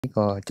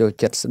có cho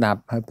chất đạp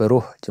hay bờ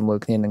ruột cho mỗi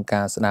khi nâng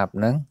cao đạp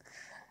nâng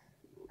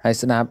hay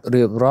đạp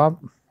riệp róp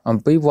ông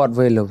bí vọt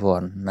về là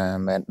vòn là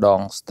mẹ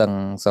đòn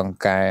tầng sòng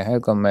cài hay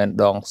còn mẹ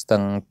đòn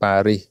tầng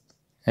Paris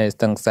hay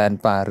tầng San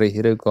Paris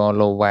rồi còn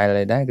lô vài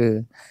lại đấy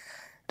cứ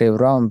riệp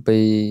róp ông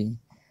bí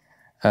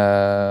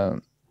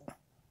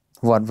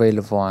vọt về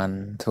là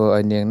vòn thôi ở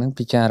những nâng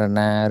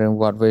picharana rừng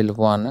vọt về là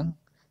vòn nâng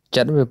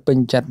chặt về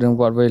pin chặt rừng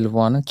vọt về là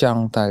vòn nâng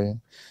trong thời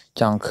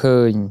trong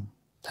khơi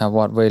thà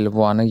vọt về là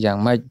vòn nâng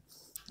dạng mạch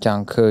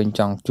chẳng khơi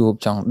chẳng chuột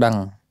chẳng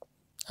đăng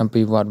âm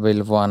pi vọt về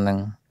lòn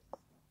năng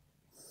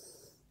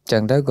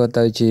chẳng thấy có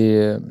tới chỉ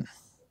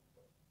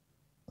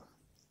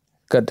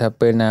cật thập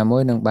bên nào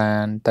mỗi năng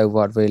bàn từ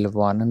vọt về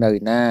lòn nó nơi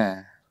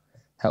na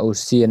hậu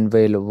xiên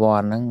về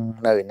lòn nó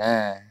nơi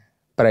na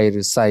prey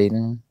rồi say nó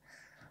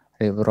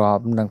để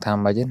rọp đang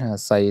tham bài là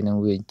say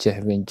năng viên trẻ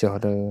viên cho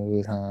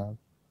đời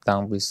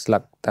tăng bị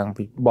sặc tăng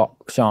bị bọ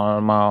cho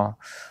màu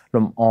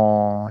lùm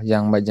o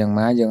dạng bài dạng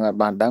má dạng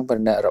bạn đáng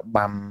vấn đề rọp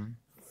bầm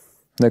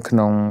ในข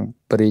นม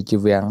ปริจิ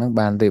เวียงนักบ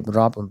านเรียบร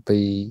อบปี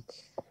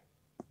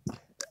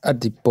อ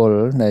ธิปล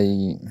ใน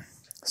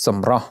สม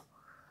ร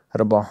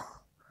ระบบ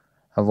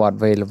วอด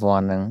เวลวอ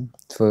นนั้น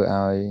เพื่อเอ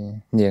า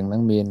เนียงนั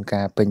กเมียนก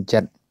าเป็น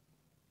จัด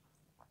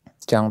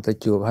จังตะ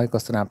จูบให้ก็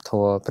สนับทั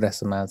วประ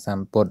สมาสาม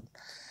ปด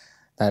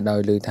แต่โดย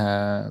ลือทา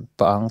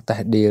ปองแต่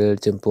เดียล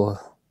จมพู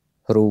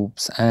รูป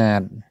สะอา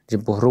ดจ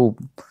มพูรูป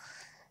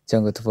จัง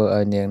ก็เพื่อเอา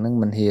เนียงนัก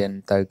มันเฮียน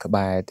từกบ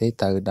ายที่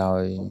từโด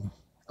ย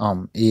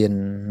yên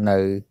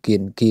nơi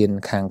kiên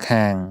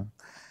khang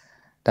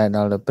tại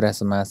đó là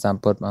presma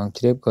samput bằng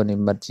chip còn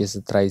im bật chỉ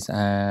stray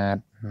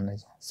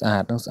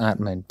nó sạch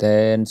mền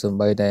tên sum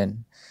bay đen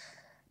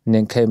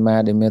nên khi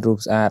mà để mình rụp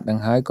sạch đang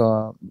hái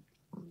có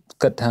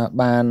cất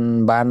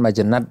ban mà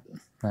chân nát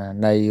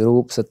này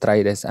rụp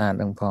stray để sạch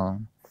đang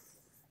phong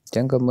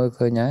chẳng có mơ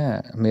khơi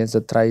nhá mình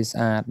stray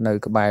sạch nơi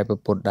cái bài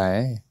bột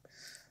đấy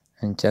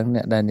chẳng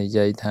nè đây này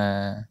dây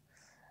thà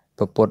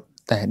bột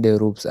แต่เดี๋ยว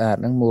รูปสะอาด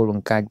นั่งมูลง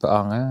การปอ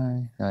ง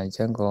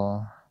ฉันก็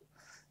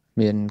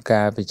มีก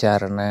ารพิจา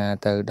รณา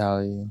แต่โด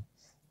ย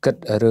กิด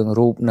เรื่อง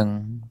รูปหนึ่ง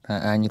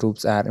อันรูป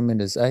สะอาดไม่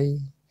ได้ใช้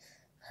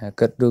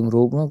กิดเรื่อง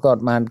รูปnóก็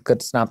มันกิด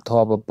สนับทอ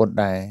ประปุด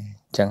ได้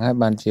chẳngให้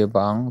บานเชียป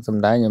องส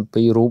ำได้อย่าง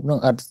ปีรูปนั่ง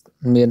อัด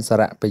มีส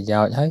ระไปยา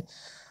วใช้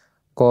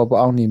ก็ป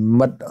องนี่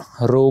มัด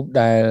รูปไ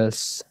ด้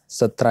ส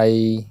ไต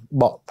ร์เ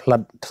บาพลั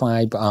ดไฟ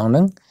ปอง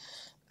นั่ง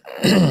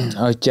เ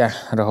อาจ้ะ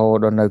เรา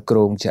โดนในกร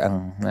งจัง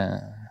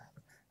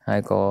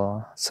hay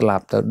có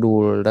slap tới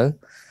đuôi đó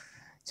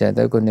chạy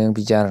tới con nương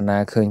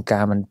picharana khơi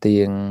ca mình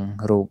tiền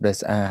rụp để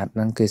sạch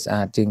năng cái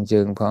sạch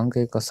chừng phóng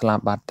cái có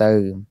slap bát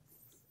từ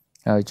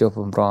rồi cho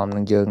phòng rom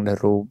năng dương để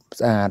rụp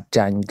sạch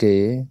chành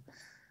kế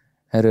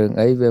rừng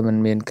ấy về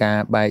mình miền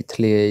ca bài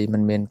thề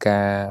mình miền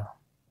ca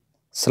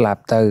slap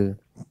từ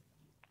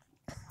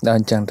đó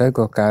chẳng tới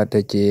có ca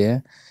tới chế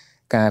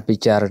ca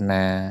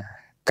picharana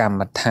cầm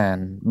mặt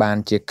thàn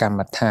ban chỉ cầm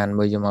mặt thàn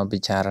mới dùng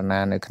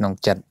picharanaในក្នុង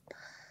ចិត្ត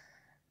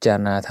ចា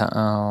ណាថា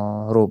អោ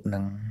រូបនឹ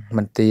ង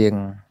មិនទៀង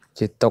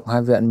ជាទុកឲ្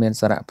យវាអត់មាន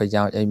សារៈប្រ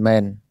យោជន៍អីមែ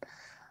ន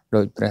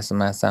ដោយព្រះសម្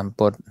មាសម្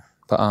ពុទ្ធ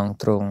ព្រះអង្គ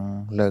ទ្រង់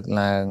លើក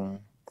ឡើង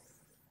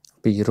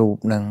ពីរូប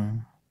នឹង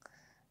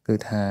គឺ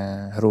ថា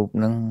រូប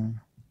នឹង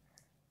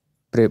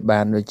ប្រៀបបា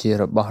នដូចជា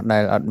របស់ដែ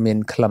លអត់មាន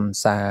ខ្លឹម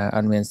សារអ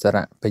ត់មានសា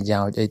រៈប្រយោ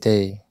ជន៍អីទេ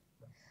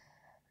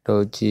ដូ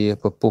ចជា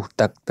ពពុះ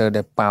ទឹកទៅ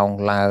ដែលប៉ោង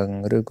ឡើង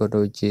ឬក៏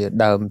ដូចជា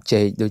ដើម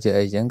ចេកដូចជា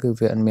អីចឹងគឺ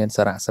វាអត់មាន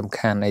សារៈសំ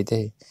ខាន់អី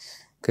ទេ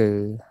គឺ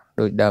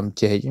ដោយដើម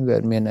ចេកវាអ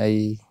ត់មានអី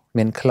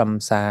មានខ្លឹម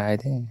សារអី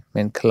ទេ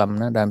មានខ្លឹម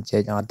ណាដើមចេ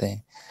កអត់ទេ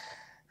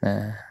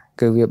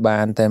គឺវាបា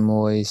នតែ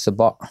មួយស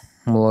បក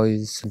មួយ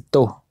សន្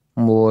ទុះ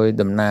មួយ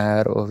ដំណើរ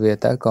របស់វា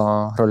ទៅក៏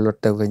រលត់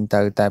ទៅវិញ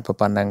ទៅតែ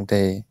ប៉ុណ្្នឹង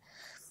ទេ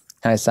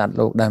ហើយសត្វ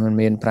លោកដែលមិន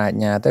មានប្រា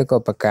ជ្ញាទៅក៏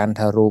ប្រកាន់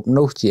ថារូប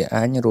នោះជាអ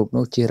ញរូប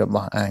នោះជារប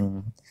ស់អញ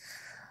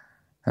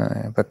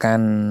ប្រកា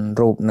ន់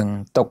រូបនឹង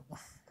ទុក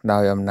ដោ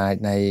យអំណាច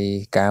នៃ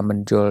ការមិន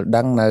យល់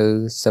ដឹងនៅ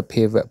ស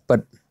ភាវៈពិត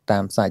តា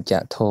មសច្ច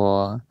ធ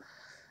ម៌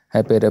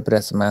ហើយពេលដែលព្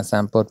រះសម្មាស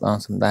ម្ពុទ្ធអង្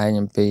គសម្ដែង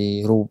អំពី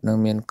រូបនឹង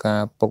មានកា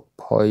រពុក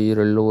ផុយ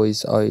រលួយ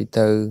ស្អុយ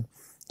ទៅ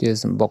ជា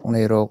សម្បុក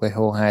នៃរោគឯ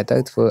ហោហាយទៅ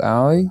ធ្វើ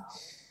ឲ្យ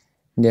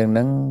នាង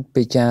នឹង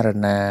ពិចារ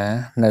ណា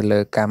នៅលើ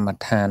កម្ម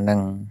ដ្ឋាននឹ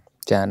ង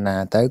ចារណា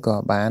ទៅក៏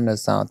បាននៅ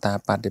សោតា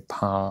បត្តិផ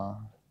ល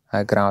ហើ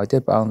យក្រោយទៀ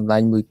តព្រះអង្គសម្ដែ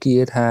ងមួយគា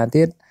ថា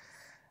ទៀត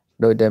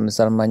ដោយដែលម្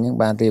សិលមិញហ្នឹង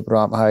បានរៀប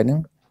រាប់ហើយហ្នឹង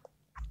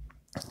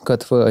ក៏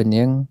ធ្វើឲ្យ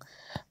នាង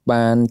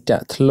បានចា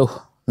ក់ធ្លុះ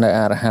នៅ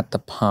អរហត្ត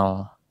ផល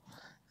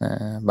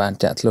បាន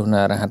ចាក់ធ្លុះនៅ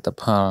អរហត្ត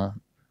ផល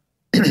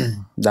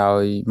ដោ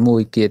យមួ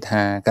យគា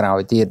ថាក្រោ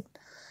យទៀត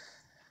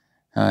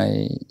ហើយ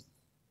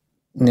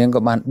នាងក៏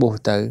បានបួស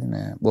ទៅ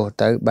បួស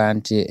ទៅបាន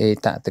ជាអេ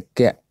តត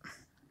កៈ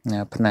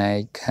ផ្នែក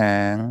ខា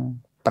ង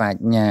ប្រា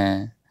ជ្ញា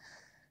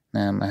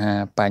មហា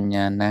បញ្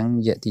ញាណੰ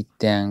យតិ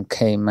ទាំង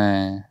ខេមា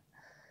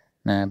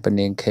ព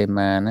នាងខេ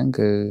មាហ្នឹង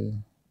គឺ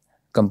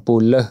កម្ពុ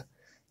ជាលើស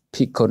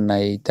ភិក្ខុ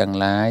នីទាំង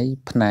ឡាយ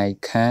ផ្នែក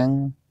ខាង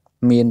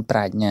មានប្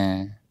រាជ្ញា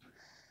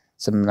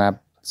សម្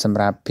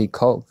រាប់ភិក្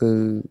ខុគឺ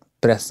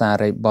ព្រះសា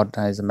រីបុត្រ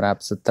ហើយសម្រាប់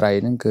ស្ត្រី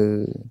ហ្នឹងគឺ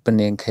ព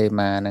នាងខេ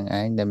មានឹង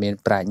ឯងដែលមាន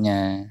ប្រាជ្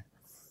ញា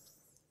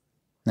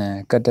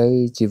ก็ទៅ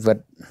ជីវិត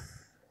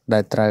ដែ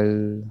លត្រូវ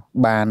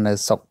បាននៅ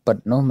សុខពិត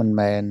នោះមិន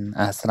មែន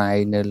អាស្រ័យ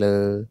នៅលើ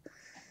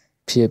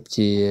ភាព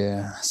ជា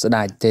ស្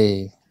ដេចទេ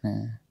ណា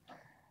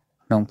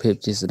ក្នុងភាព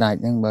ជាស្ដេច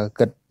ហ្នឹងបើ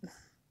គិត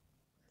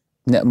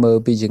អ្នកមើល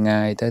ពីចម្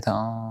ងាយទៅថា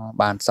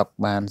បានសុខ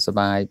បានសប្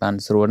បាយបាន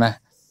ស្រួលណាស់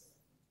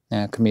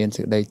គ្មាន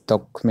សេចក្តីទុ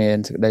ក្ខគ្មាន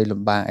សេចក្តី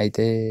លំបាកអី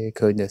ទេ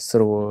ឃើញតែស្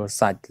រួល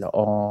សាច់ល្អ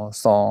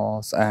ស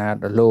ស្អាត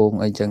រលោង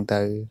អីចឹង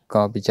ទៅ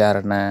ក៏ពិចារ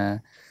ណា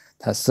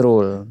ថាស្រួ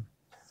ល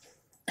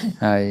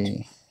ហើយ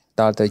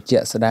តទៅជា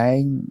ក់ស្ដែង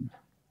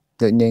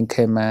ដូចនាង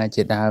ខេមា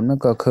ជាដើមនោះ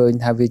ក៏ឃើញ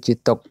ថាវាជា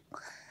ទុក្ខ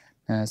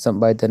សំ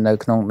បីតែនៅ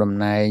ក្នុងតំ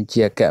ណែងជា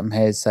អគ្គម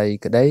ហេសី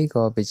ក្តី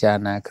ក៏ពិចារ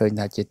ណាឃើញ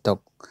ថាជាទុ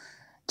ក្ខ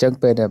អញ្ចឹង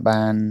ពេលដែល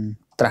បាន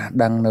ត្រាស់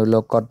ដឹងនៅ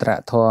លោកុត្តរ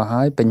ធម៌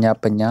ហើយបញ្ញា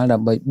បញ្ញាលដើ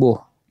ម្បីបួស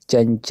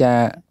ចេញចា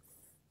ក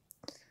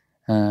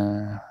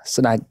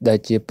ស្ដេចដែល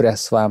ជាព្រះ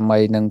ស្វាមី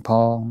នឹងផ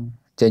ង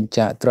ចេញ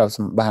ចាកទ្រព្យស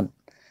ម្បត្តិ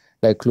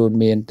ដែលខ្លួន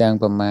មានទាំង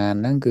ប្រមាណ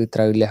ហ្នឹងគឺត្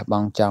រូវលះប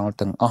ង់ចោល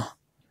ទាំងអស់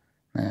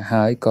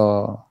ហើយក៏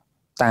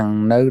តាំង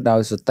នៅដោ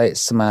យសតិ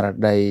ស្មារ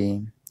តី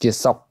ជា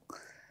សុខ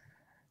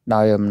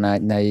ដោយអំណាច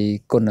នៃ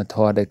គុណធ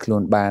ម៌ដែលខ្លួ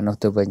នបាននោះ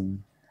ទៅវិញ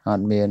អ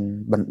ត់មាន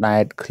បណ្ដែ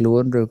តខ្លួ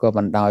នឬក៏ប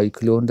ណ្ដោយ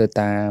ខ្លួនទៅ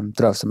តាម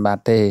ទ្រព្យសម្បត្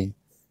តិទេ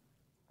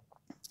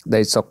ដែ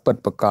លសុខពិត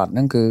ប្រកបហ្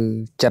នឹងគឺ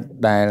ចិត្ត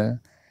ដែល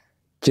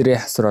ជ្រះ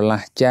ស្រ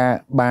ឡះចាក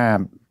បាប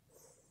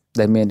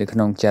ដែលមាននៅក្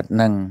នុងចិត្តហ្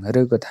នឹង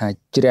ឬក៏ថា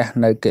ជ្រះ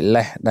នៅកិ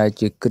លេសដែល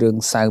ជាគ្រឿង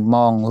សៅម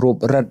ងរូប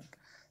រិទ្ធ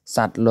ស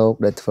ត្វលោក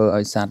ដែលធ្វើ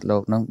ឲ្យសត្វលោ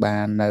កហ្នឹងបា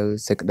ននៅ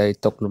សេចក្តី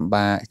ទុក្ខលំ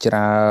បាកច្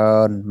រើ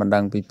នមិនដឹ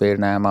ងពីពេល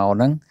ណាមកហ្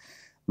នឹង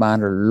បាន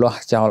រលា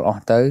ស់ចោលអ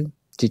ស់ទៅ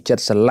ជាចិត្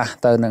តស្រឡះ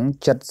ទៅហ្នឹង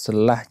ចិត្តស្រ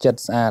ឡះចិត្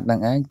តស្អាតហ្នឹង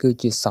ឯងគឺ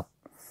ជាសុខ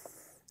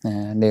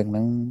នាងហ្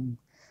នឹង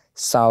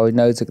សោយ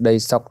នៅសេចក្តី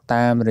សុខ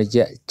តាមរ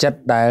យៈចិត្ត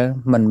ដែល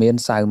មិនមាន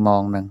សៅម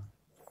ងហ្នឹង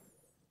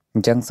អ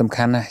ញ្ចឹងសំ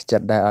ខាន់ណាស់ចិ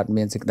ត្តដែលអត់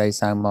មានសេចក្តី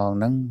សៅមង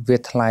ហ្នឹងវា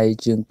ថ្លៃ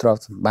ជាងទ្រព្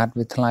យសម្បត្តិ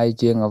វាថ្លៃ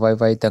ជាងអ្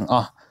វីៗទាំងអ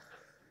ស់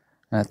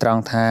ត្រ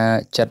ង់ថា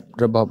ចិត្ត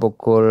របស់បុ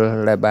គ្គល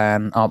ដែលបាន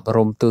អប់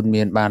រំទូន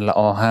មានបានល្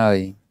អហើយ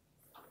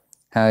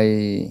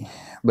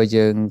បើ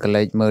យើងក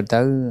លេចមើល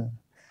ទៅ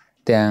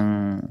ទាំង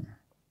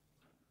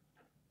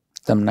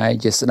តំណែង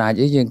ជាស្ដេច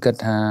អីយើងគិត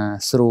ថា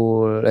ស្រួ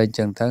លអី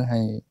ចឹងទៅហើ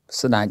យ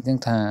ស្ដេចហ្នឹង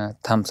ថា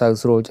ធ្វើសូវ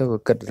ស្រួលចុះវា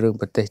គិតរឿង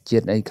ប្រទេសជា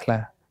តិអីខ្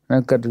លះ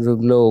គិតរឿ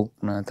ងលោក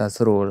ថា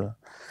ស្រួល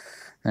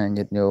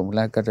ញាតិញោមខ្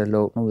លះគិតថា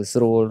លោកនោះវា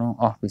ស្រួលនោះ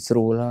អស់ពីស្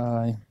រួល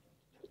ហើយ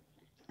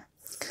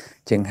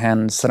ចង្ហា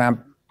ន់ស្រាប់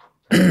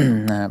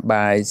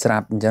បាយស្រា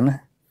ប់អញ្ចឹងណា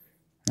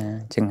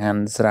ចង្ហា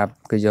ន់ស្រាប់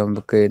ក៏យក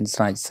ប្រគេន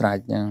ស្រេចអ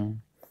ញ្ចឹង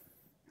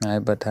ហើយ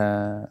បើថា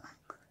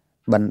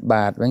បិណ្ឌ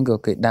បាតវិញក៏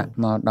គេដាក់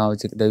មកដោយ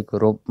សេចក្តីគោ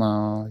រពមក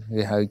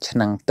គេហៅឆ្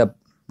នាំងទឹក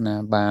ណា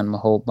បានម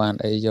ហូបបាន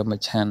អីយកម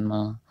កឆាន់ម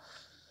ក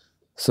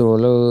ស្រួល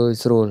លើ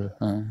ស្រួល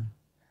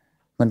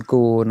មិន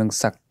គួរនឹង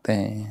សឹកទេ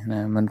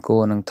ណាមិនគួ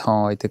រនឹងថ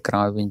យទៅក្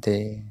រោយវិញទេ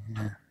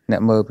អ្ន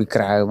កមើលពី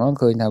ក្រៅមក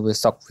ឃើញថាវា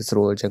សុខវាស្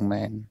រួលចឹង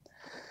មែន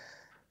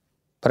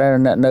ប្រែ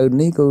អ្នកនៅ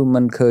នេះគឺ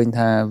មិនឃើញ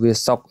ថាវា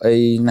សុខអី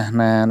ណាស់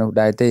ណានោះ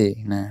ដែរទេ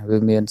ណាវា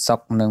មានសុ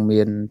ខនិង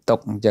មានទុ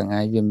ក្ខអញ្ចឹង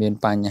ហើយវាមាន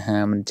បញ្ហា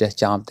មិនចេះ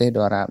ចប់ទេដ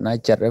រាបណា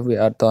ចិត្តវា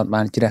អត់ទាន់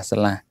បានជ្រះស្រ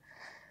ឡះ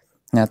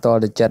ណាត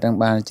តែចិត្តនឹង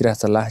បានជ្រះ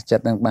ស្រឡះចិ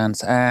ត្តនឹងបាន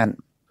ស្អាត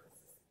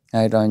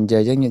ហើយដល់និយា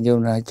យចឹងញាតិញោម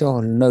ថាចុះ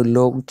នៅ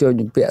លោកជួយ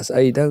ជំពាក់ស្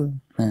អីទៅ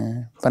ណា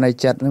ប៉ុន្តែ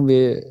ចិត្តនឹង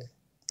វា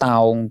តោ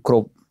ងគ្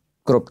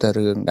រប់តែ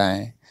រឿងដែរ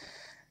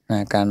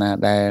កាលណា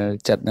ដែល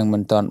ចិត្តនឹងមិ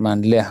នទាន់បាន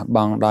លះប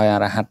ង់ដោយអ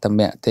រហត្ត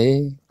មគ្គទេ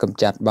កំ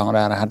ចាត់បង់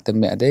ដោយអរហត្ត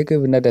មគ្គទេគឺ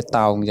វានៅតែ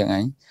តោងចឹងឯ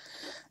ង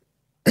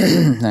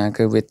ណា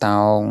គឺវា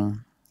តោង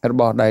រ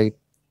បស់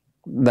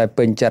ដែល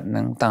ពេញចិត្ត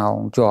នឹងតោង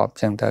ជាប់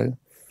ចឹងទៅ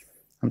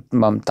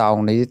បំតោង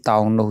នេះតោ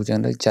ងនោះចឹង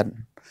ទៅចិត្ត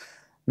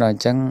ដល់អ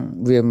ញ្ចឹង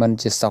វាមិន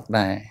ជាសុខ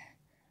ដែរ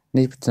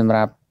នេះសម្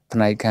រាប់ផ្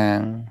នែកខាង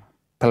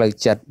ផ្លូវ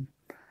ចិត្ត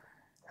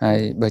ហើយ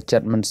បើចិ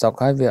ត្តមិនសុខ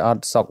ហើយវាអ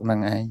ត់សុខនឹ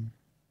ងឯង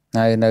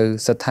ហើយនៅ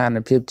ស្ថាន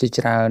ភាពជា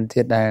ច្រើន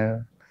ទៀតដែល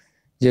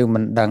យើងមិ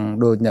នដឹង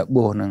ដូចអ្នក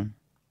បួសហ្នឹង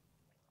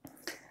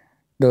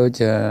ដូ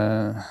ច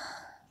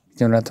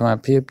ជំនឿអាត្មា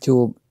ភាពជួ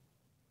ប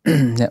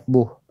អ្នក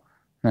បួស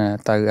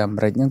ទៅអាមេ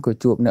រិកហ្នឹងក៏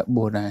ជួបអ្នក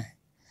បួសដែរ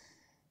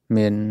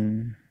មាន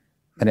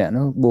ម្នាក់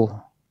នោះបួស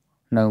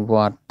នៅវ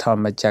ត្តធ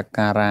ម្មចក្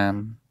ការាម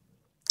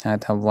ហៅ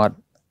ថាវត្ត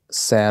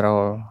សេរ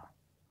ល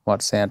វ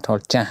ត្តសេរថល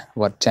ចាស់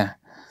វត្តចាស់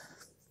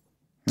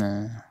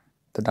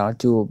ទៅដល់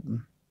ជួប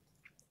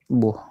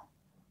បួស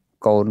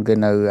កូនគេ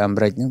នៅអាមេ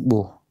រិកហ្នឹង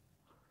បួស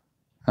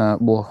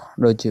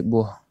ដូចជា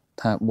បួស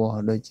ថាបួស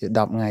ដូចជា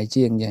10ថ្ងៃ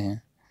ជាងចឹង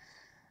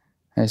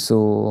ហើយសួ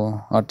រ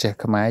អត់ចេះ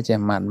ខ្មែរចេះ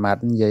ម៉ា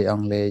ត់និយាយអ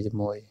ង់គ្លេសជា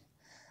មួយ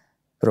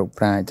ប្រុស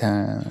ប្រាជ្ញថា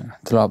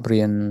ធ្លាប់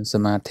រៀនស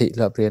មាធិ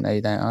ធ្លាប់រៀនអី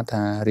ដែរអត់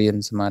ថារៀន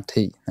សមា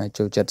ធិហើយ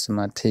ចូលចិត្តស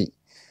មាធិ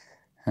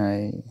ហើយ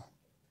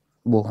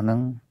បួសហ្នឹង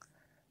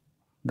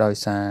ដោយ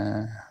សារ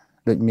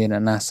ដូចមានអ្ន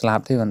កណាស្លា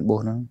ប់ទេមិនបួស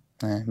ហ្នឹង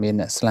មាន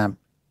អ្នកស្លាប់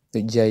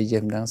ដូចយាយជា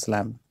មិនដឹងស្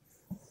លាប់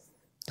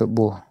ទៅ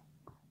បួស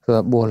គឺ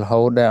បួសរ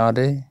ហូតដែរអត់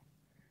ទេ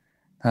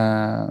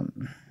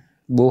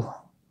បួស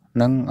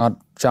នឹងអត់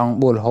ចង់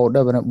បួសរហូត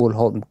ដែរបើបួសរ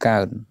ហូតមិនកើ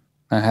ត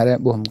ហើយ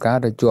បួសមិនកើត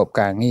ទៅជាប់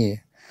ការងារ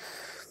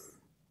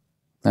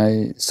ហើយ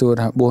សួរ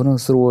ថាបួសនោះ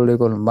ស្រួលឬ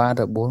ក៏លំបាក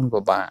ទៅបួស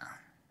ពិបាក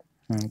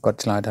គាត់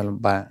ឆ្លើយថាលំ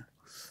បាក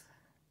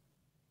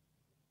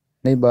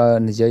នេះបើ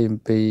និយាយអំ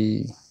ពី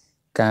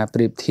ការប្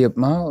រៀបធៀប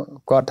មក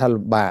គាត់ថា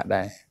លំបាក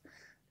ដែរ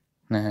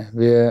ណា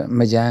វា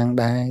មួយយ៉ាង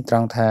ដែរត្រ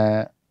ង់ថា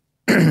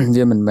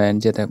វាមិនមែន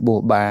ជាតែបួ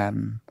សបាន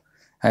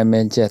ហើយមិ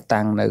នចេះ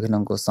តាំងនៅក្នុ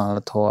ងកុសល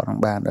ធម៌នឹង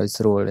បានដោយ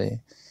ស្រួលទេ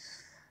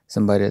ស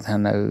ម្បីតែថា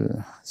នៅ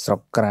ស្រុក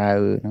ក្រៅ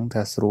ហ្នឹង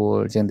ថាស្រួល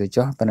ជាងទៅ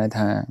ចុះប៉ុន្តែ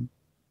ថា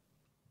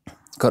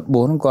គាត់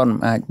បួសហ្នឹងគាត់មិន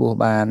អាចបួស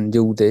បាន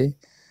យូរទេ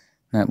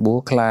ណាបួស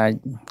ខ្លាច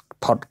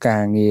ផុតកា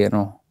រងារ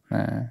នោះ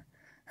ណា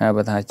ហើយ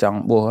បើថាចង់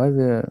បួសហើយ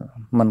វា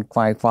មិនខ្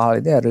វាយខ្វល់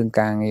អីទេរឿង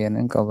ការងារហ្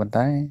នឹងក៏ប៉ុន្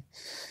តែ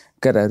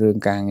គិតថារឿង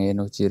ការងារ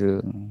នោះជារឿ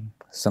ង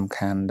សំ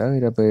ខាន់ទៅ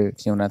ដល់ពេល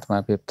ខ្ញុំអាត្មា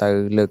ភាពទៅ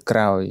លើកក្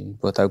រោយ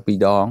ព្រោះទៅ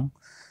2ដង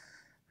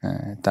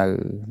ទៅ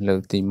លើ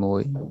កទី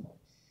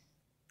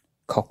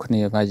1ខុសគ្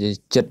នាប្រហែលជា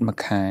ចិត្តមួយ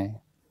ខែ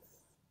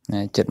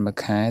ណាចិត្តមួយ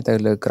ខែទៅ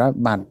លើកក្រោយ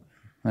បាត់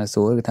ស្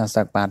រួលគឺថា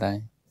សឹកបាត់ហើយ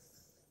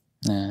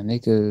ណានេះ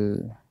គឺ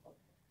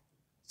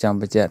ចង់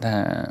បញ្ជាក់ថា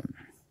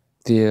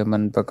វាមិ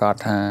នប្រកាស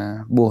ថា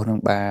បួសនឹង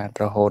បាន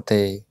រហូត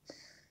ទេ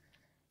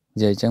និ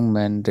យាយចឹង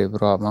មិនរៀប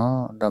រាប់មក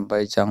ដើម្បី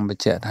ចង់ប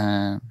ញ្ជាក់ថា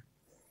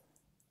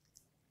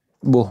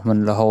បួសមិន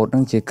រហូតហ្នឹ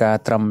ងជាការ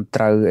ត្រឹម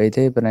ត្រូវអី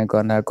ទេប៉ុន្តែគា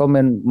ត់ថាក៏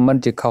មិន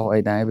ជាខុស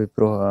អីដែរពី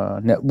ព្រោះ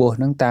អ្នកបួស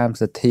ហ្នឹងតាម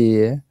សទ្ធា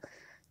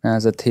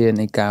សទ្ធា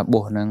នៃការបួ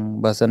សហ្នឹង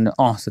បើសិន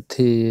អស់សទ្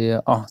ធា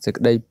អស់សេច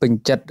ក្តីពេញ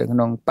ចិត្តនៅក្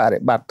នុងបរិ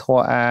បត្តិធ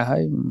ម៌អាហើ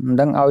យមិន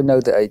ដឹងឲ្យនៅ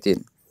ទៅអីទៀត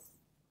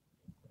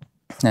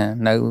ណា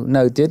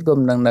នៅទៀតក៏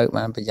មិនដឹងនៅ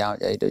បានប្រយោជ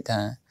ន៍អីដូច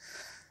ថា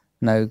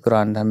នៅគ្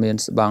រាន់តែមាន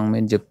ស្បង់មា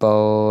នចពោ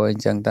អី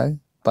ចឹងទៅ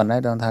ប៉ុន្តែ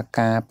ដល់ថា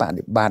ការប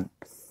ដិបត្តិ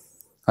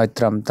ឲ្យ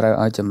ត្រឹមត្រូវ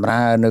ឲ្យចម្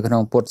រើននៅក្នុ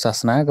ងពុទ្ធសាស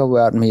នាក៏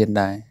វាអត់មាន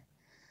ដែរ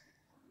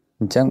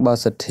អញ្ចឹងបើ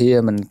សទ្ធា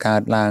មិនកើ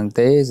តឡើង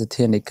ទេសទ្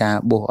ធានៃការ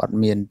បួសអត់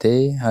មានទេ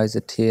ហើយស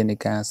ទ្ធានៃ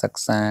ការសិ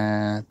ក្សា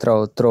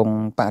ត្រង់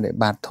បដិ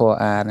បត្តិធម៌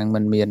អានឹង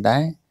មិនមានដែ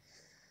រ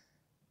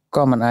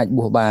ក៏មិនអាច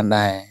បួសបាន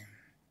ដែរ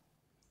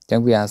អញ្ចឹង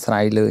វាអាស្រ័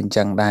យលើអញ្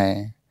ចឹងដែរ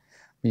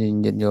មាន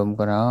ញាតិញោម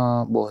ក៏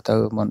បួសទៅ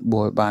មិន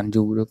បួសបាន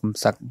យូរឬកំ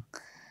សឹក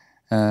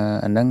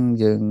អាហ្នឹង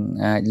យើង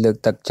អាចលើក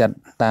ទឹកចិត្ត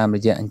តាមរ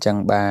យៈអញ្ចឹង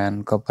បាន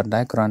ក៏ប៉ុន្តែ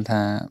គ្រាន់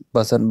ថា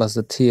បើសិនបើស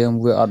ទ្ធា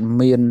វាអត់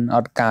មានអ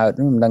ត់កើត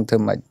មិនដឹងធ្វើ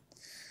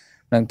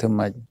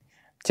ម៉េច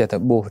ចេះតែ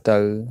បួសទៅ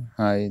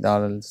ហើយដ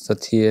ល់ស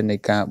ទ្ធានៃ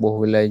ការបួស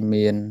វាលែង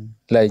មាន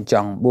លែងច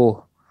ង់បួស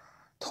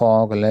ធ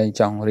ម៌ក៏លែង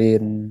ចង់រៀ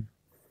ន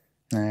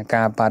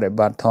ការបដិ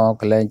បត្តិធម៌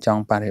ក៏លែងច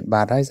ង់បដិប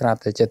ត្តិហើយស្រាប់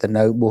តែចេះតែ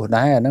នៅបួស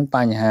ដែរអាហ្នឹងប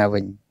ញ្ហាវិ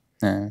ញ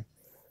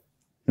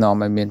នាំ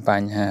ឲ្យមានប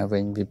ញ្ហាវិ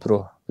ញពីព្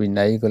រោះវិ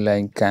ន័យក៏លែ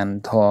ងកាន់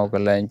ធម៌ក៏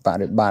លែងប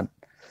ដិបត្តិ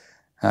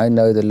ហើយ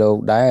នៅទៅលោក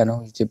ដែរអានោះ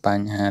ជាប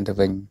ញ្ហាទៅ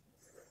វិញ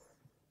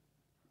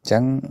អញ្ចឹ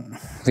ង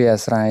វាអា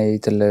ស្រ័យ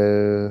ទៅលើ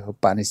ឧ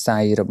បនិស្ស័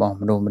យរបស់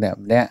មនុស្សម្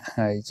នាក់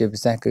ហើយជាពិ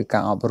សេសគឺកា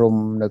រអប់រំ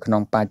នៅក្នុ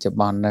ងបច្ចុប្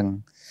បន្នហ្នឹង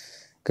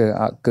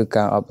គឺ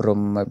ការអប់រំ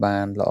ឲ្យបា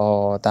នល្អ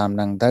តាមហ្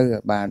នឹងទៅ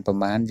បានប្រ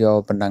មាណយក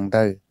ប៉ុណ្ណឹង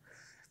ទៅ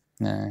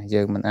ណា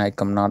យើងមិនអាច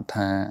កំណត់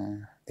ថា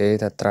ទេ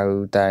ថាត្រូវ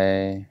តែ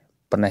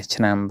ប៉ុណ្ណេះ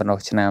ឆ្នាំប៉ុណ្ណោះ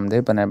ឆ្នាំទេ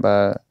ប៉ុន្តែបើ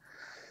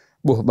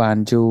បួសបាន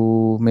យូរ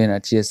មានអ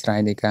ធិស្ឋាន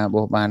នៃការ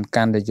បួសបាន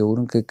កាន់តែយូរហ្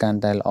នឹងគឺកាន់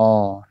តែល្អ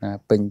ណា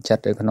ពេញចិត្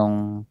តនៅក្នុង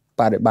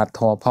បដិបត្តិ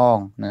ធម៌ផង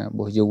ណា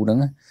បួសយូរហ្នឹង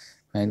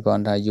មិនគ្រា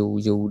ន់តែ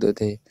យូរទៅ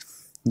ទេ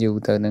យូរ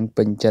ទៅនឹង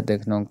ពេញចិត្តនៅ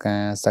ក្នុងកា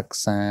រសិក្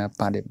សា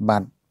បដិប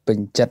ត្តិពេញ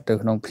ចិត្តនៅ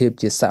ក្នុងភាព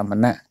ជាសម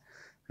ណៈណា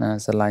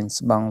ស្រឡាញ់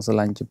ស្បង់ស្រ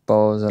ឡាញ់ចពោ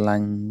ស្រឡា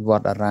ញ់វ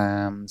ត្តអារា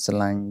មស្រ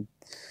ឡាញ់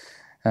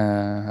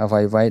អ្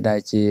វីដែល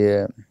ជា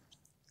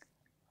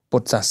ពុ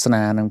ទ្ធសាស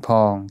នានឹងផ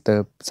ងទៅ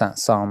ស័ក្តិ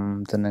សម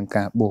ទៅនឹង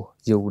ការបួស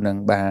យូរនឹង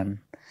បាន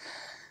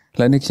ឥ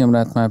ឡូវនេះខ្ញុំ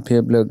អាត្មាភា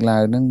ពលើកឡើ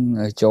ងនឹង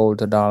ចូល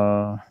ទៅដល់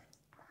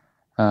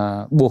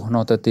បួស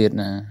នោះទៅទៀត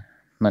ណា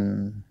មិន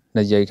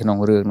និយាយក្នុង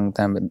រឿងនឹង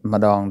តែ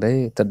ម្ដងទេ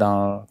ទៅដ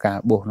ល់ការ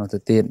បួសនោះទៅ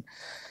ទៀតឥ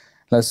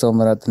ឡូវសូម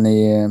រតនា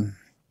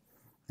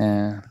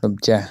លោក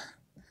ចាស់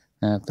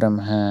ព្រះម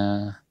ហា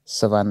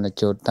សវណ្ណ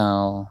ជោតោ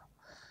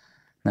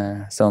ណា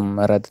សូម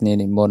រតនា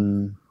និមន្ត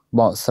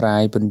បកស្រា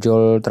យពន្យ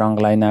ល់ត្រង់ក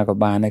ន្លែងណាក៏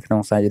បាននៅក្នុ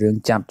ងសាច់រឿង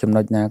ចាប់ចំ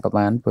ណុចណាក៏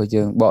បានព្រោះ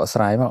យើងបកស្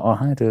រាយមកអស់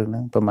ហើយរឿងហ្នឹ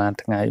ងប្រហែល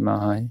ថ្ងៃមក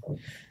ហើយ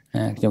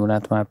ខ្ញុំអា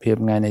ត្មាភាព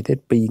ថ្ងៃនេះទៀត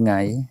2ថ្ងៃ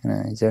ណា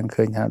អញ្ចឹង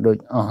ឃើញថាដូច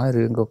អស់ហើយ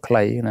រឿងក៏ខ្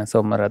លីណាសូ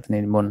មរតនា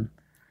និមន្ត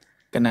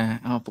កណា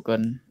អរគុ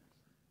ណ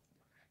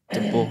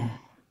ចំពោះ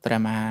ព្រះ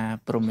មហា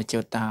ព្រហ្មជោ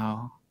តោ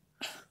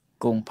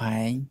គង់ផែ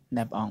ង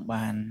ដែលព្រះអង្គ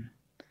បាន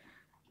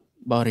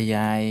បរិ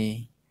យាយ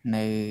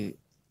នៅ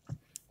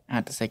អ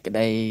ត្តសេចក្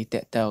តីត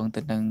កតង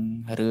ទៅនឹង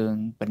រឿង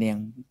ពនាង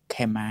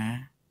ខេមា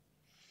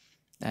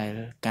ដែល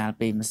កាល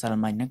ពីម្សិល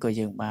មិញហ្នឹងក៏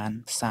យើងបាន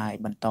ផ្សាយ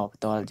បន្តផ្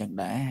ទាល់យ៉ាង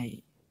ដែរហើយ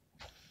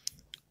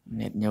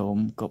ញាតិញោម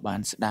ក៏បា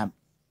នស្ដាប់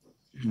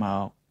ម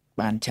ក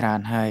បានច្រើន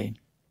ហើ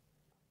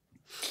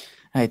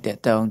យតក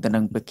តងទៅនឹ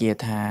ងពគា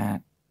ថា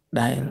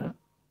ដែល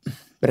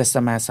ព្រះស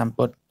ម្មាសម្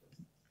ពុទ្ធ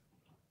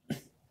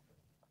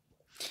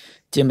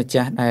ជាម្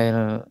ចាស់ដែល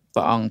ព្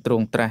រះអង្គទ្រ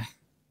ង់ត្រាស់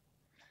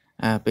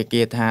ព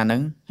គាថាហ្នឹ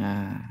ង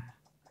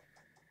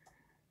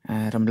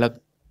រំលឹក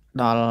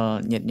ដល់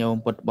ញាតិញោម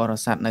ពុទ្ធបរិ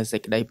ស័ទនៅសេច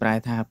ក្តីប្រែ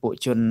ថាពួក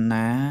ជន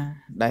ណា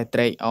ដែលត្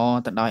រេកអរ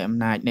ទៅដោយអំ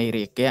ណាចនៃ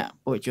រាគៈ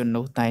ពួកជន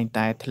នោះតែង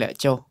តែធ្លាក់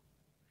ចុះ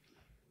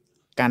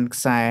កាន់ខ្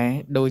សែ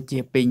ដូចជា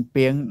ពីង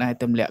ពីងដែល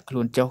ទម្លាក់ខ្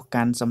លួនចុះ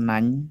កាន់សំណា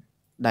ញ់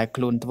ដែល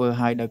ខ្លួនធ្វើ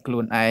ឲ្យដោយខ្លួ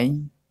នឯង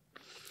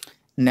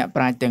អ្នក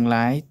ប្រាជ្ញទាំង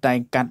ឡាយតែង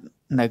កាត់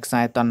នៅខ្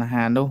សែតណ្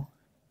ហានោះ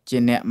ជា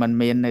អ្នកមិន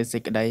មាននៅសេ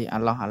ចក្តីអា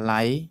ឡោះអា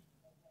ល័យ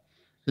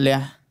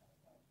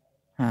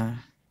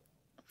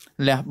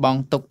លះប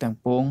ង់ទុកទាំង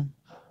ពួង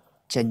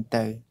ចេញ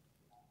ទៅ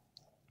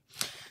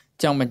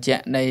ចង់បញ្ជា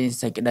ក់នៃ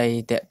សេចក្តី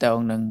តេតង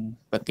នឹង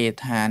បកា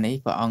ថានេះ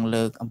ព្រះអង្គ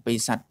លើកអំពី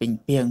សត្វពីង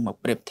ពីងមក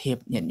ប្រៀបធៀប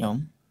ញាតិញោម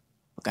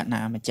បកណា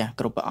ម្ចាស់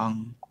គ្រប់ព្រះអង្គ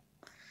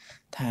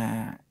ថា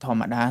ធម្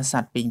មតាស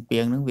ត្វពីងពី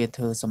ងនឹងវា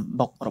ធ្វើសម្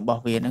បុករប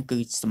ស់វានឹងគឺ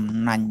សំ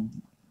ណាញ់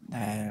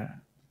ដែ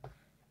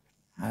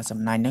លសំ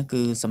ណាញ់នោះ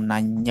គឺសំណា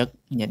ញ់ញឹក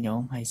ញាតិញោ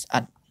មហើយស្អិ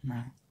ត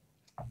ណា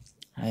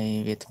ហើយ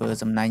វាធ្វើ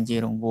សំណាញ់ជា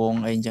រង្វង់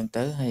អីអញ្ចឹង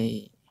ទៅហើយ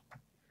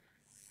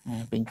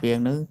ពីងពីង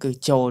នោះគឺ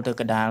ចូលទៅ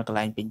កដាលកន្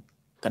លែងពី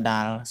កដា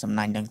លសំ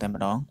ណាញ់ហ្នឹងតែ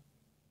ម្ដង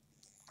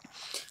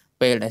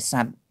ពេលដែលស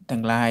ត្វទាំ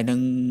ងឡាយនឹង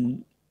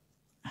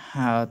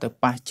ហើរទៅ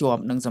ប៉ះជា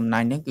ប់នឹងសំណា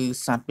ញ់ហ្នឹងគឺ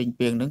សត្វពីង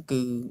ពីងហ្នឹង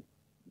គឺ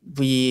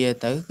វា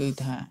ទៅគឺ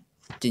ថា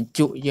ជញ្ជ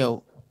ក់យក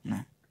ណា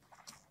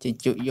ជ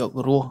ញ្ជក់យក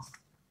រស់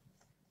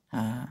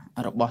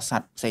របស់ស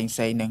ត្វផ្សេងៗ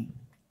ហ្នឹង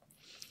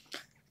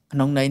ក្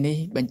នុងន័យនេះ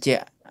បញ្ជា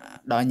ក់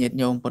ដល់ញាតិ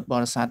ញោមពុទ្ធប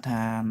រិស័ទ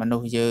ថាមនុ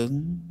ស្សយើង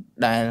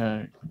ដែល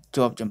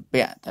ជាប់ចម្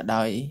ពាក់ទៅ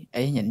ដោយ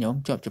អីញាតិញោម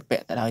ជាប់ចម្ពា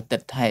ក់ទៅដោយទិ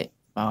ដ្ឋិ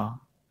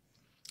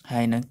ហើ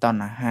យនឹងត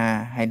ណ្ហា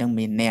ហើយនឹង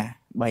មានះ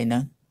3ហ្នឹ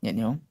ងញាតិ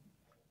ញោម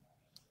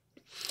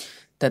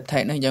ទិដ្ឋិ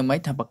ហ្នឹងយ៉ាងម៉េច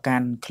ថាប្រកា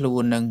ន់ខ្លួ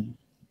ននឹង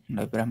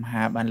ដោយព្រះម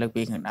ហាបានលើក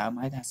ពីខាងដើម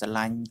ហើយថាស្រ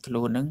ឡាញ់ខ្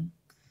លួននឹង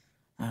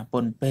ពុ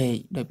នពេក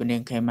ដោយពនា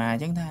ងខេមាអ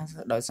ញ្ចឹងថា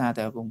ដោយសារ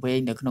តែវង្វេង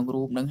នៅក្នុង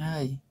រូបនឹងហើ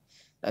យ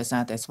ដោយសា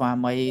រតែស្វា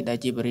មីដែល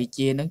ជាបរិ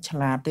ជានឹងឆ្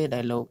លាតទេដែ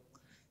លលោក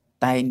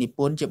តែងនិព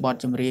ន្ធជាបទ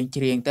ចម្រៀង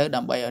ច្រៀងទៅ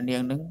ដើម្បីឲ្យនា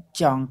ងនឹង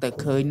ចង់ទៅ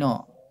ឃើញនោះ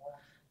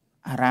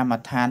អារាម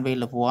ដ្ឋានវេ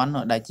លវ័ន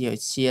ដែលជាឧ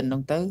ស្សាហ៍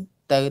នោះទៅ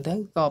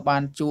ក៏បា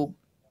នជួប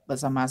ព្រះ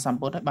សម្មាសម្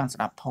ពុទ្ធហើយបានស្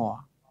ដាប់ធម៌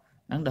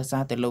ហ្នឹងដោយសា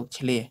រតែលោក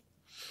ឆ្លៀស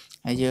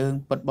ហើយយើង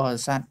ពុទ្ធបរិ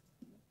ស័ទ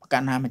ក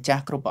ណ្ណាម្ចា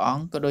ស់គ្រប់ព្រះអ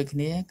ង្គក៏ដូចគ្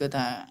នាគឺ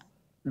ថា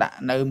ដាក់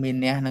នៅមា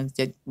នះនឹង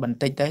ចិត្តបន្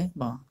តិចទៅ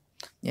បង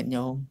ញាតិ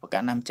ញោមប្រកា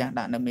សណាម្ចាស់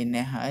ដាក់នៅមា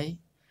នះហើយ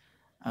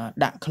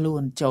ដាក់ខ្លួ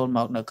នចូលម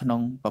កនៅក្នុ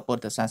ងពុ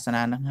ទ្ធសាស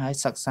នានឹងហើយ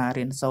សិក្សា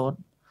រៀនសូត្រ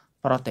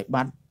ប្រតិប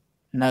ត្តិ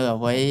នៅ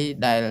អ្វី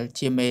ដែល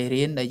ជាមេ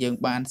រៀនដែលយើង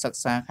បានសិ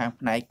ក្សាខាង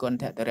ផ្នែកគុណ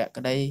ធរៈ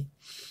ក្តី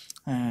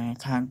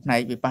ខាងផ្នែ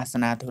កវិបស្ស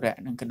នាធរៈ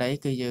នឹងក្តី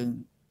គឺយើង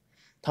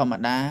ធម្ម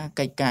តា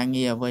កិច្ចការ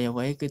ងារអ្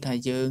វីគឺថា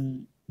យើង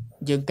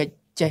កិច្ច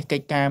ចេះកិ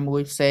ច្ចការមួ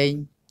យផ្សេង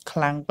ខ្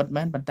លាំងពិត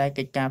មែនប៉ុន្តែ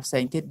កិច្ចការផ្សេ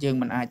ងទៀតយើង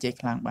មិនអាចចេះ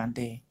ខ្លាំងបាន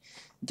ទេ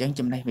អញ្ចឹង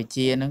ចំណេះវិជ្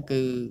ជាហ្នឹង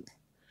គឺ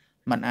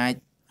มันអាច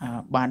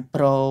បាន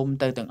ព្រម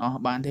ទៅទាំងអស់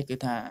បានទេគឺ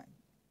ថា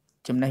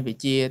ចំណេះវិ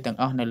ជ្ជាទាំង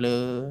អស់នៅលើ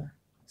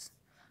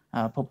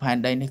ភពផែន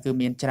ដីនេះគឺ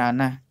មានច្រើន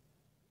ណាស់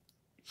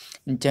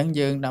អញ្ចឹង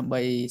យើងដើម្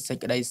បីសេច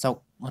ក្តីសុខ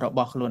រប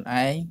ស់ខ្លួន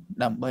ឯង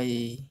ដើម្បី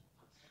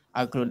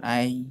ឲ្យខ្លួនឯ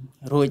ង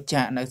រួច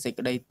ចាកនៅសេច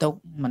ក្តីទុក្ខ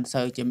មិន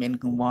សូវជាមាន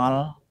កង្វ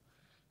ល់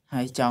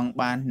ហើយចង់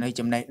បាននៅ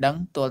ចំណេះដឹង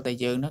ទល់តែ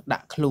យើងនឹងដា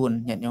ក់ខ្លួន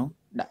ញាតិញោម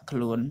ដាក់ខ្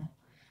លួន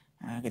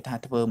គេថា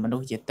ធ្វើមនុ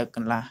ស្សជាទឹកក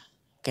ន្លះ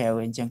កែវ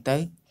អីចឹងទៅ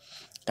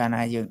កាល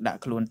ណាយើងដាក់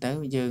ខ្លួនទៅ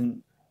យើង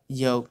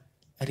យក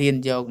រៀន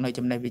យកនៅ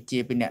ចំណេះវិជ្ជា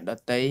ពីអ្នកដ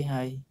ទៃ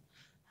ហើយ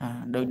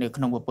ដូចនៅ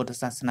ក្នុងពុទ្ធ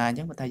សាសនាអញ្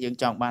ចឹងបើថាយើង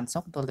ចង់បានសុ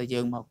ខទល់តែយើ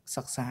ងមក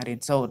សិក្សារៀន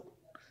សូត្រ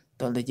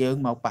ទល់តែយើង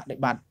មកបដិ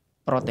បត្តិ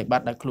ប្រតិប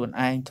ត្តិដោយខ្លួន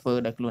ឯងធ្វើ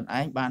ដោយខ្លួន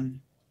ឯងបា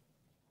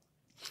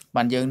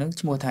នយើងនឹង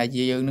ឈ្មោះថា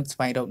យើងនឹងស្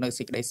វែងរកនៅ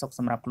សេចក្តីសុខស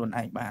ម្រាប់ខ្លួន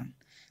ឯងបាន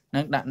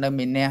នឹងដាក់នៅ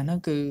មេនះហ្នឹង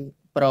គឺ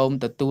ព្រម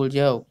ទទួល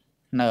យក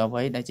នៅអ្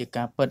វីដែលជា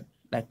ការពិត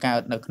ដែលកើ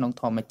តនៅក្នុង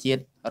ធម្មជា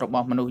តិរប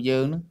ស់មនុស្សយើ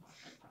ងហ្នឹង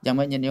យ៉ាង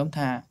ម៉េចញាតិញោម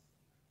ថា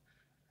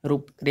រូ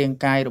បរាង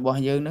កាយរបស់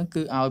យើងហ្នឹង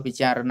គឺឲ្យពិ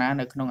ចារណា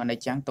នៅក្នុងអនិ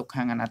ច្ចំទុក្ខ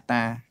អនត្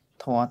តា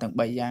ធម៌ទាំង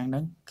3យ៉ាងហ្នឹ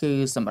ងគឺ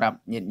សម្រាប់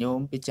ញាតិញោម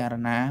ពិចារ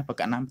ណាប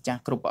កណាម្ចាស់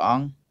គ្រប់ព្រះអ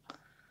ង្គ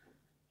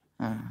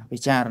ពិ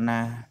ចារណា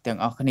ទាំង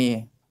អស់គ្នា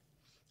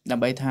ដើ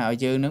ម្បីថាឲ្យ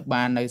យើងនឹង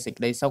បាននៅសេច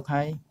ក្តីសុខ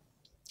ហើយ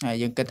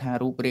យើងគិតថា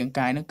រូបរាង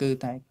កាយហ្នឹងគឺ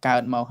តែកើ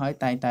តមកហើយ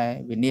តែងតែ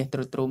វិនិច្ឆ័យទ្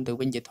រុឌទ្រោមទៅ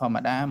វិញជាធម្ម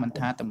តាមិន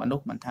ថាតែមនុ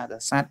ស្សមិនថាតែ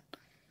សត្វ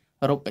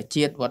រុក្ខ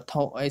ជាតិវត្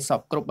ថុអីសព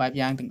គ្រប់បែប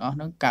យ៉ាងទាំងអស់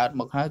ហ្នឹងកើត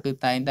មកហើយគឺ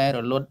តែងតែរ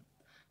លត់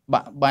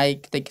បាក់បែក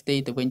ខ្ទេចខ្ទី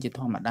ទៅវិញជា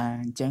ធម្មតា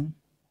អញ្ចឹង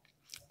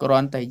គ្រា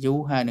ន់តែយូរ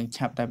ហើយនឹង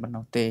ឆាប់តែប៉ុណ្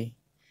ណោះទេ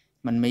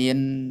มันមាន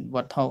វ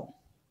ត្ថុ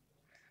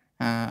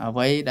អ្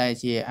វីដែល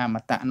ជាអម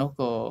តៈនោះ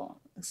ក៏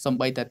សំ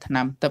បីតែថ្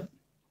នាំទឹក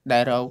ដែ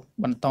លរក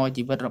បន្ត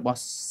ជីវិតរបស់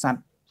សត្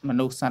វម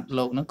នុស្សសត្វ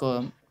លោកហ្នឹងក៏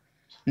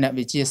អ្នក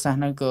វិទ្យាសាស្ត្រ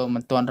ហ្នឹងក៏មិ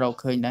នទាន់រក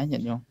ឃើញដែរញា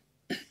តិញោម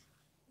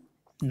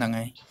ហ្នឹង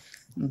ហើយ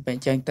ពេលអ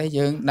ញ្ចឹងទៅ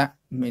យើងដាក់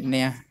មេ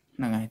នះ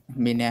ហ្នឹងហើយ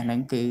មេនះហ្នឹង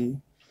គឺ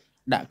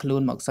ដាក់ខ្លួ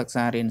នមកសិក្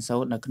សារៀនសូ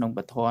ត្រនៅក្នុងព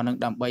ធហ្នឹង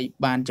ដើម្បី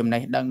បានចំ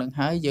ណេះដឹងនឹង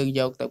ហើយយើង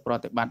យកទៅប្រ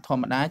តិបត្តិធ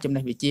ម្មតាចំ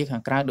ណេះវិជ្ជាខា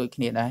ងក្រៅដូច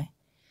គ្នាដែរ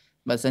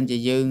បើសិនជា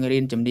យើងរៀ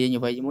នជំនាញ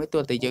អ្វីមួយ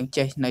ទោះតែយើង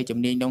ចេះនៅជំ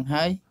នាញនោះ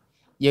ហើយ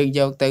យើងយ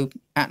កទៅ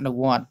អនុ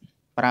វត្ត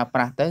ប្រើប្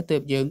រាស់ទៅទើ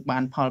បយើងបា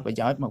នផលប្រ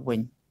យោជន៍មកវិញ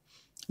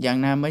យ៉ាង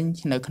ណាមិញ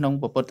នៅក្នុង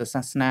ពុទ្ធ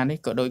សាសនានេះ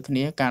ក៏ដូចគ្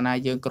នាកាលណា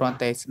យើងគ្រាន់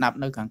តែស្ដាប់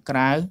នៅខាងក្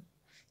រៅ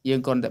យើង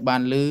គ្រាន់តែបា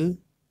នឮ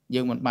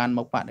យើងមិនបានម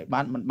កបដិប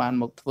ត្តិមិនបាន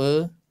មកធ្វើ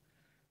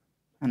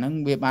អាហ្នឹង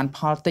វាបានផ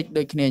លតិច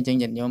ដូចគ្នាអញ្ចឹង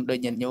ញាតិញោមដូច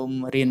ញាតិញោម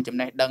រៀនចំ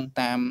ណេះដឹង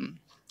តាម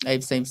អី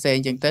ផ្សេង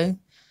ចឹងទៅ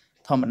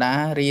ធម្មតា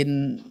រៀន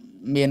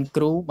មាន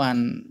គ្រូបាន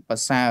ប្រ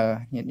សើរ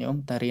ញាតិញោម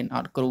តែរៀនអ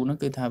ត់គ្រូហ្នឹង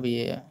គឺថាវា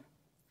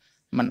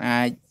มัน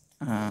អាច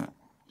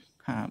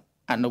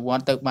អនុវ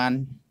ត្តទៅបាន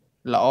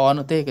ល្អ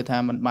នោះទេគឺថា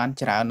มันបាន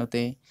ច្រើននោះ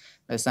ទេ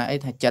ដោយសារអី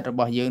ថាចិត្តរ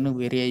បស់យើងនឹង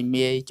វារាយ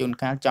មាយជួន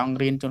កាលចង់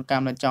រៀនជួនកា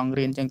លមិនចង់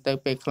រៀនចឹងទៅ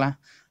ពេលខ្លះ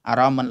អា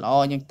រម្មណ៍មិនល្អ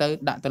ចឹងទៅ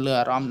ដាក់ទៅលើ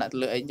អារម្មណ៍ដាក់ទៅ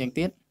លើអីចឹង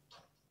ទៀត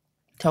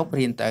ឈប់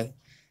រៀនទៅ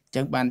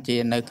ចឹងបានជា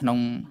នៅក្នុង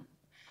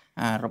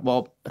រ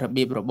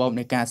បៀបរបប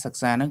នៃការសិក្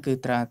សាហ្នឹងគឺ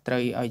ត្រូ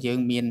វឲ្យយើង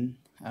មាន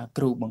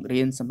គ្រូបង្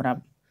រៀនសម្រា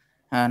ប់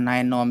ណែ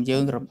នាំយើ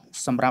ង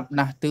សម្រាប់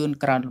ដាស់តឿន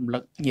ក្រើនរំលឹ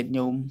កញាតិ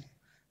ញោម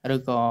ឬ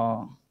ក៏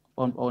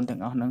បងប្អូនទាំ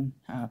ងអស់ហ្នឹង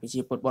វិជា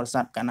ពុទ្ធបរិ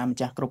ស័ទកណ្ណាម្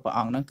ចាស់គ្រប់ព្រះ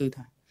អង្គហ្នឹងគឺ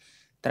ថា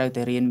ត្រូវ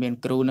តែរៀនមាន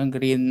គ្រូហ្នឹង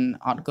រៀន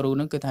អត់គ្រូហ្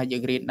នឹងគឺថាយើ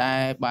ងរៀនដែ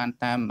របាន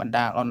តាមបណ្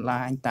ដាអន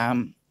ឡាញតាម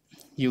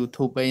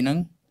YouTube អីហ្នឹង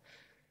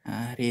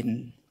រៀន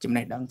ចំ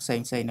ណេះដឹងផ្សេង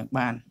នឹង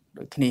បាន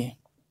ដូចគ្នា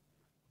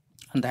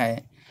ប៉ុន្តែ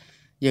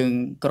យើង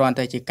គ្រាន់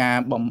តែជាការ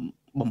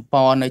បំព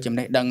ន់នៅចំ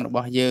ណេះដឹងរប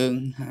ស់យើង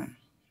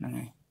ហ្នឹង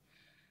ហើយ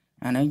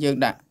អាហ្នឹងយើង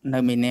ដាក់នៅ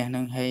មេនះហ្នឹ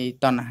ងហើយ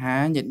តណ្ហា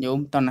ញាតិញោម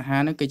តណ្ហា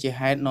ហ្នឹងគឺជា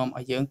ហេតុនាំ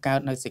ឲ្យយើងកើត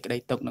នៅសេចក្តី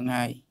ទុក្ខហ្នឹង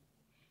ហើយ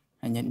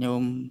ញាតិញោ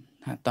ម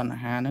ថាតណ្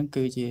ហាហ្នឹង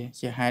គឺ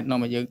ជាហេតុនាំ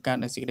ឲ្យយើងកើត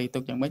នៅសេចក្តីទុ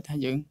ក្ខយ៉ាងម៉េចថា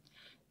យើង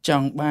ច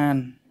ង់បាន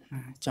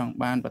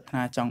ប្រាថ្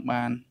នាចង់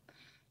បាន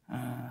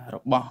រ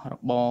បស់រ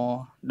បរ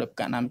ដឹក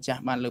កណ្ណាម្ចា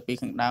ស់បានលើពី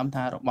ខាងដើម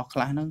ថារបស់ខ្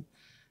លះហ្នឹង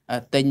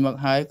ទិញមក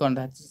ហើយគាត់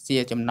ថាជា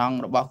ចំណង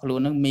របស់ខ្លួន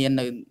នឹងមាន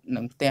នៅ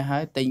នឹងផ្ទះហើ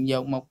យទិញយ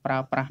កមកប្រើ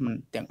ប្រាស់មិន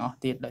ទាំងអស់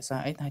ទៀតដោយសារ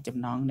អីថាចំ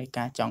ណងនៃ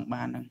ការចង់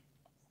បានហ្នឹង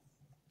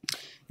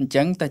អញ្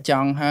ចឹងតែច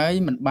ង់ហើយ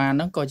មិនបានហ្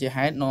នឹងក៏ជា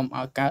ហេតុនាំ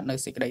ឲ្យកើតនៅ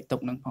សេចក្តីទុ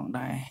ក្ខនឹងផង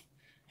ដែរ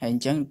ហើយអ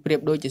ញ្ចឹងប្រៀប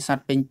ដូចជាស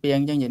ត្វពេញពាង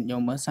អញ្ចឹងញាតិញោ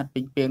មមើលសត្វពេ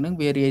ញពាងហ្នឹង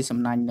វារាយសំ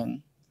ណាញ់ហ្នឹង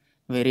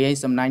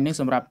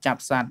សម្រាប់ចា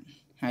ប់សត្វ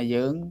ហើយ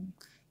យើង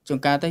ជួន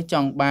កាលទៅច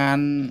ង់បាន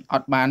អ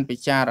ត់បានពិ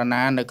ចារ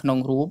ណានៅក្នុង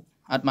រូប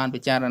អត់បានពិ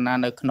ចារណា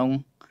នៅក្នុង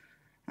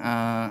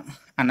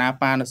អាណា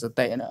បានុស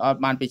តិអត់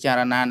បានពិចារ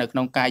ណានៅក្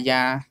នុងកាយ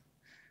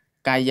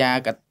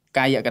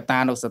កតា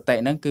នុសតិ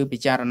ហ្នឹងគឺពិ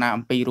ចារណា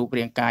អំពីរូប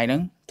រាងកាយហ្នឹ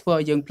ងធ្វើ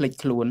ឲ្យយើងភ្លេច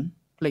ខ្លួន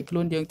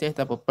យើងចេះ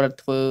តែប្រព្រឹត្ត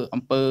ធ្វើ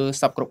អំពើ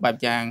សពគ្រប់បែប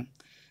យ៉ាង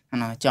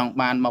ចង់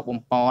បានមកបំ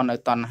ពន់នៅ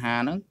តណ្ហា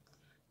ហ្នឹង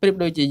ប្រៀប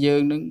ដូចជាយើ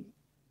ងនឹង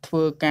ធ្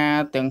វើការ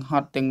ទាំងហ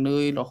ត់ទាំងនឿ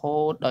យរហូ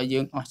តដល់យើ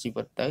ងអស់ជី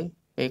វិតទៅ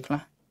ពេលខ្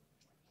លះ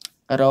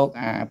រោគ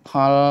ផ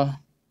ល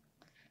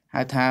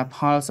ហៅថាផ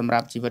លសម្រា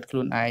ប់ជីវិតខ្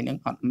លួនឯងនឹង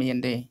អត់មាន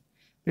ទេ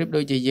ប្រៀប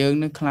ដូចជាយើង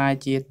នឹងខ្លាច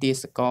ជាទា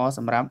សករស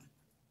ម្រា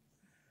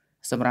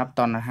ប់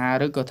តណ្ហា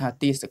ឬក៏ថា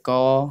ទាសក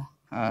រ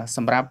ស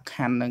ម្រាប់ខ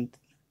ណ្ឌនឹង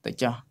ទៅ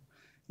ចោះ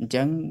អញ្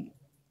ចឹង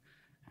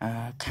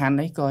ខណ្ឌ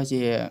នេះក៏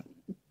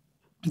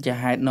ជា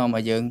ហេតុនាំ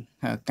ឲ្យយើង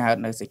កើត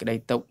នៅសេចក្តី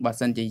ទុក្ខបើ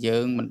សិនជាយើ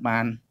ងមិនបា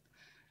ន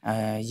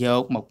យ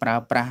កមកប្រើ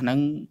ប្រាស់ហ្នឹង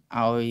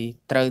ឲ្យ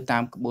ត្រូវតា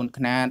មក្បួន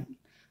ខ្នាត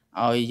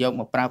ឲ្យយក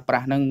មកប្រើប្រា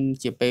ស់ហ្នឹង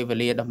ជាពេលវេ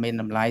លាដ៏មាន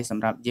តម្លៃស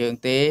ម្រាប់យើង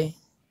ទេ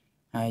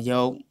យ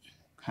ក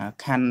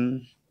ខណ្ឌ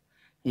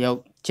យក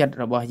ចិត្ត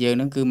របស់យើង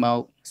ហ្នឹងគឺមក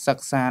សិ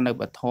ក្សានៅ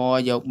ពធ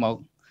យកមក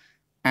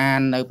អា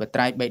ននៅបត្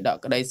រៃបិដក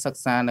ក្តីសិ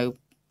ក្សានៅ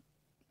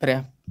ព្រះ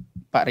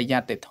បរិយ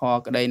ត្តិធម៌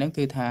ក្តីហ្នឹង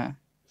គឺថា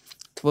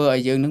ធ្វើឲ្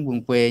យយើងនឹងវ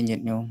ង្វេងញា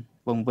តិញោម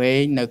វង្វេ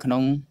ងនៅក្នុ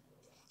ង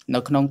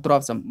ទ្រ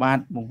ព្យសម្បត្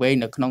តិវង្វេង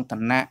នៅក្នុងឋា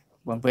នៈ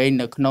វង្វេង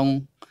នៅក្នុង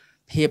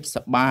ភាពស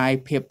បាយ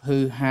ភាពហឺ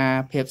ហា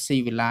ភាពស៊ី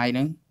វិល័យហ្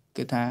នឹង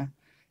គឺថា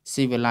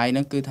ស៊ីវិល័យហ្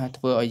នឹងគឺថា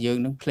ធ្វើឲ្យយើង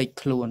នឹងភ្លេច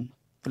ខ្លួន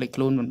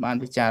មិនបាន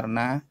ពិចារ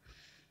ណា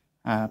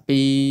ពី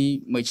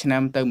មួយឆ្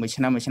នាំទៅមួយ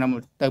ឆ្នាំ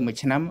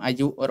អា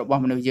យុរប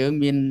ស់មនុស្សយើង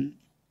មាន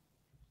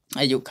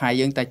អាយុខែ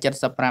យើងតែ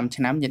75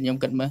ឆ្នាំញាតិញោម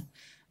គិតមើល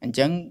អញ្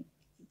ចឹង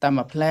តាម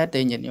មួយផ្លែត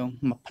ទេញាតិញោម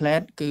មួយផ្លែ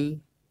តគឺ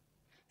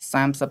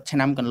30ឆ្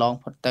នាំកន្លង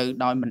ផុតទៅ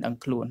ដោយមិនដឹង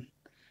ខ្លួន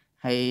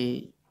ហើយ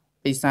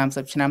ពី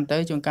30ឆ្នាំទៅ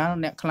ជួនកាល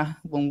អ្នកខ្លះ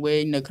វង្វេ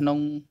ងនៅក្នុង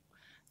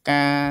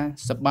ការ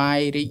សបាយ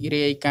រីក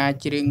រាយការ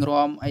ច្រៀង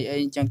រាំអីអ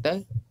ញ្ចឹងទៅ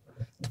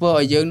ធ្វើ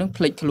ឲ្យយើងនឹង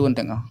ភ្លេចខ្លួន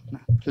ទាំងអស់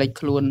ណាភ្លេច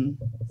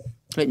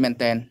មែន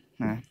តែន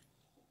ណា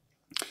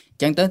អ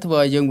ញ្ចឹងទៅធ្វើ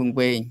ឲ្យយើងវង្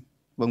វេង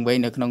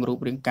នៅក្នុងរូប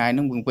រាងកាយ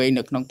នឹងវង្វេង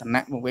នៅក្នុងឋា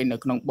នៈវង្វេងនៅ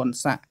ក្នុងបុណ្យ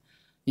ស័ក្តិ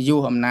យូ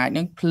រអំណាច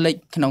នឹងភ្លេច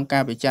ក្នុងកា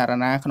រពិចារ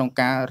ណាក្នុង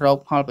ការរក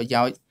ផលប្រ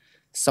យោជន៍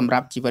សម្រា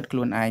ប់ជីវិតខ្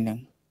លួនឯងនឹង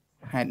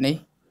ហេតុនេះ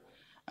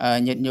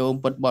ញាតិញោម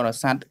ពុទ្ធបរិ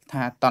ស័ទ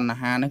ថាតណ្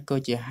ហានឹងគឺ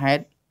ជាហេ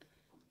តុ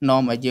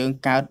នាំឲ្យយើង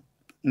កើត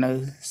នៅ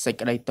សេច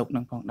ក្តីទុក្ខនឹ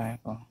ងផងដែរ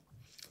បង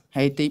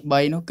ហើយទី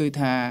3នោះគឺ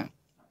ថា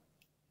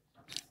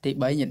ទី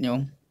3ញាតិញោម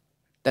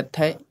ទិដ្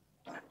ឋិ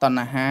ត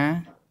ណ្ហា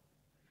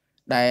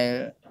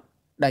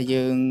ដែល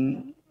យើង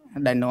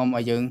ដែលនាំ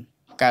ឲ្យយើង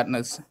កើតនៅ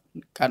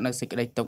សេចក្តីទុក្ខ